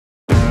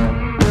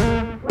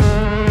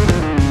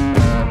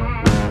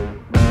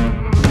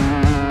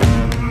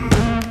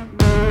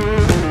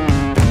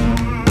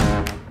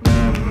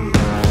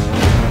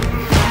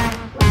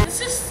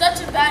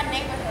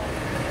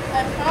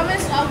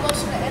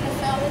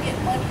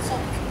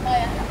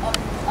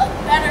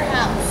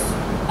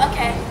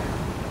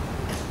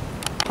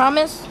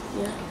Promise?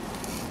 Yeah.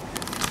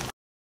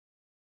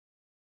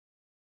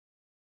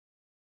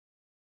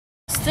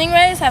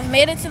 Stingrays have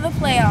made it to the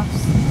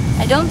playoffs.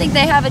 I don't think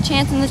they have a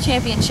chance in the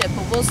championship,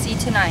 but we'll see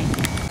tonight.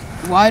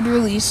 Wide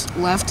release,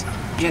 left,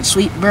 jet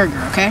sweep, burger,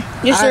 okay?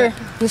 Yes, sir.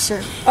 Right. Yes,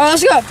 sir. All right,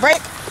 let's go.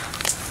 Break.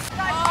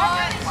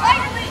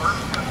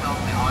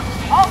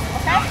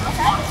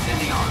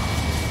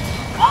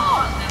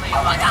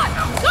 Oh my God!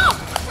 Go!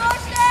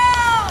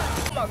 Touchdown!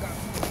 Oh my God!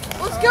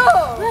 Let's go!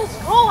 Let's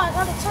go, I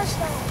got a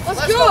touchdown.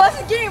 Let's go! That's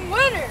a game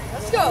winner.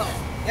 Let's go.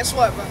 Guess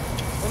what, bro?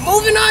 We're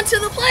moving on to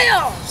the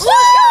playoffs.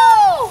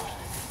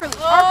 Let's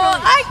go!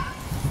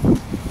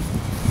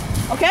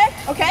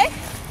 Okay.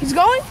 He's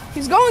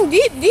going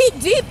deep, and he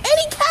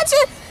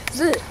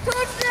catches it.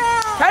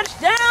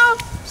 Touchdown,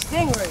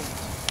 Stingray.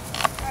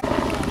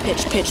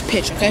 Pitch,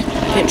 okay?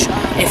 Pitch.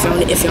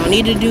 If y'all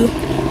need to do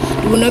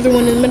another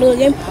one in the middle of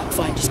the game,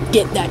 fine, just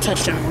get that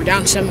touchdown. We're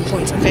down 7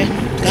 points, okay?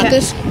 Got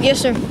this? Yes,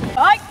 sir.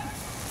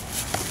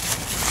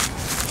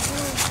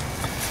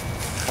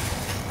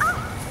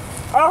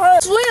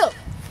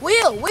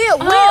 Wheel.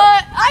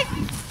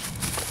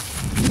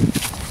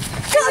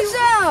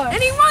 Touchdown!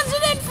 And he runs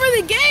it in for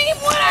the game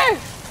winner.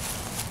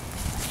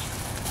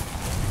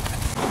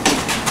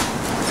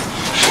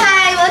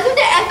 Hi, welcome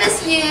to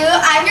FSU.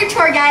 I'm your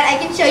tour guide. I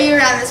can show you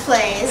around this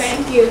place.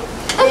 Thank you.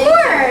 Of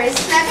course.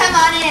 Now come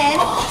on in.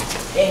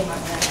 Hey, my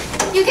man.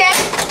 You okay?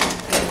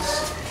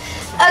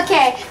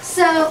 Okay,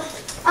 so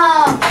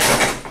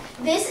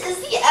this is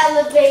the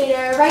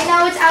elevator. Right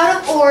now it's out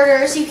of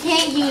order, so you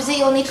can't use it.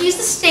 You'll need to use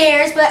the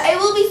stairs, but it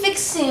will be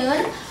fixed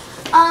soon.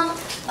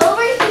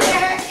 Over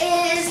here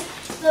is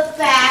the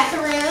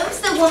bathrooms,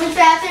 the women's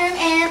bathroom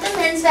and the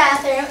men's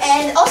bathroom,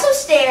 and also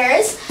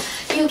stairs.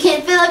 You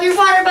can fill up your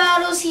water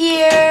bottles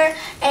here,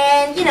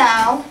 and you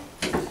know,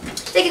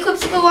 take a quick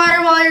sip of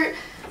water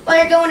while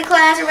you're going to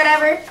class or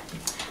whatever.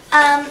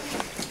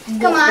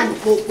 Come on.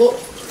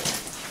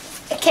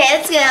 Okay,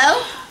 let's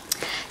go.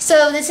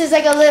 So this is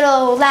like a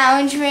little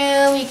lounge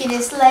room. You can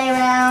just lay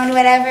around,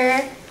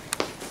 whatever.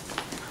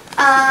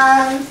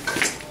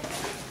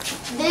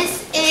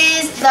 This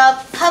is the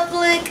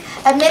public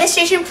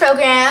administration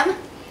program.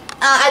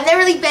 I've never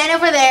really been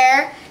over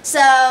there,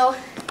 so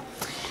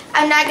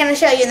I'm not going to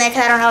show you in there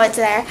because I don't know what's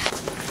there.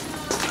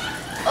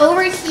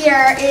 Over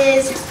here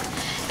is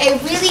a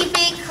really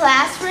big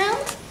classroom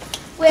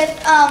with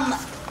a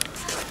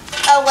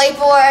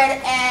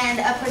whiteboard and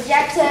a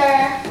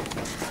projector.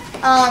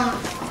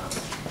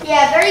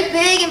 Yeah, very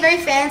big and very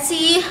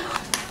fancy.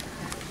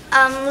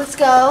 Let's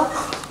go.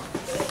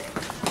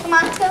 Come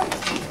on, let's go.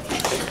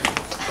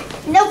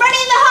 No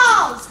running in the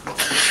halls!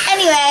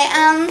 Anyway,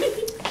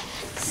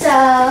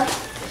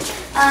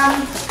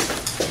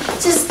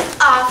 just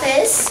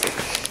office.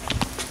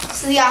 This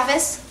is the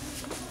office.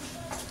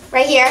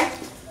 Right here.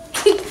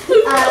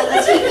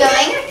 Let's keep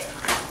going.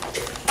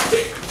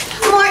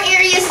 More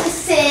areas to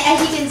sit, as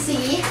you can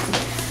see.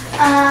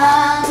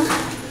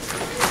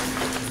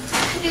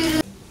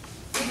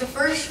 The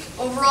first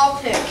overall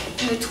pick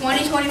in the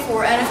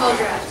 2024 NFL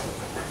Draft,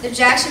 the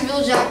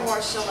Jacksonville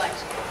Jaguars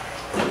select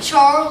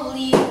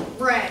Charlie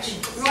Branch,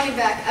 running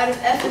back out of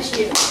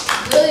FSU.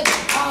 Really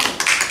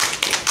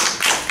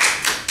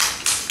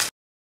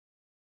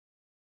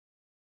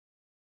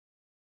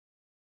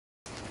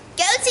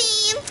Go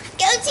team!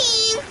 Go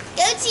team!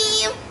 Go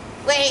team!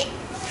 Wait,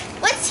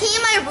 what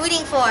team am I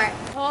rooting for?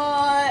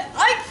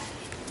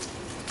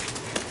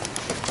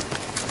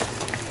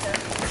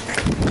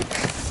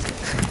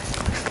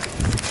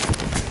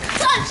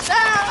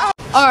 Touchdown!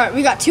 All right,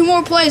 we got 2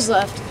 more plays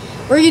left.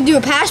 We're gonna do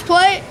a pass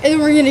play, and then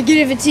we're gonna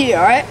give it to you.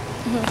 All right?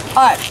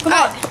 All right, come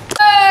on.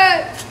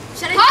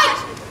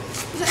 Hi.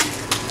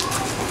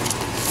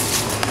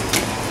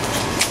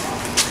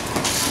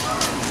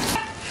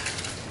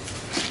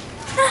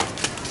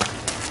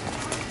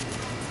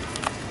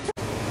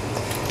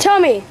 Tell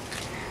me,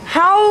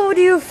 how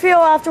do you feel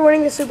after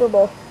winning the Super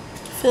Bowl?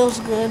 Feels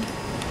good.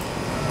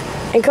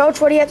 And Coach,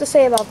 what do you have to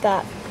say about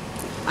that?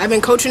 I've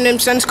been coaching him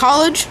since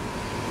college.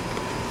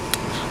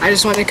 I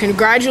just want to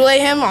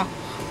congratulate him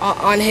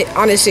on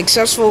his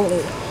successful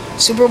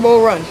Super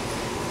Bowl run.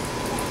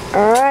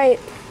 All right.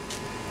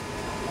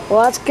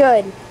 Well, that's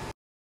good.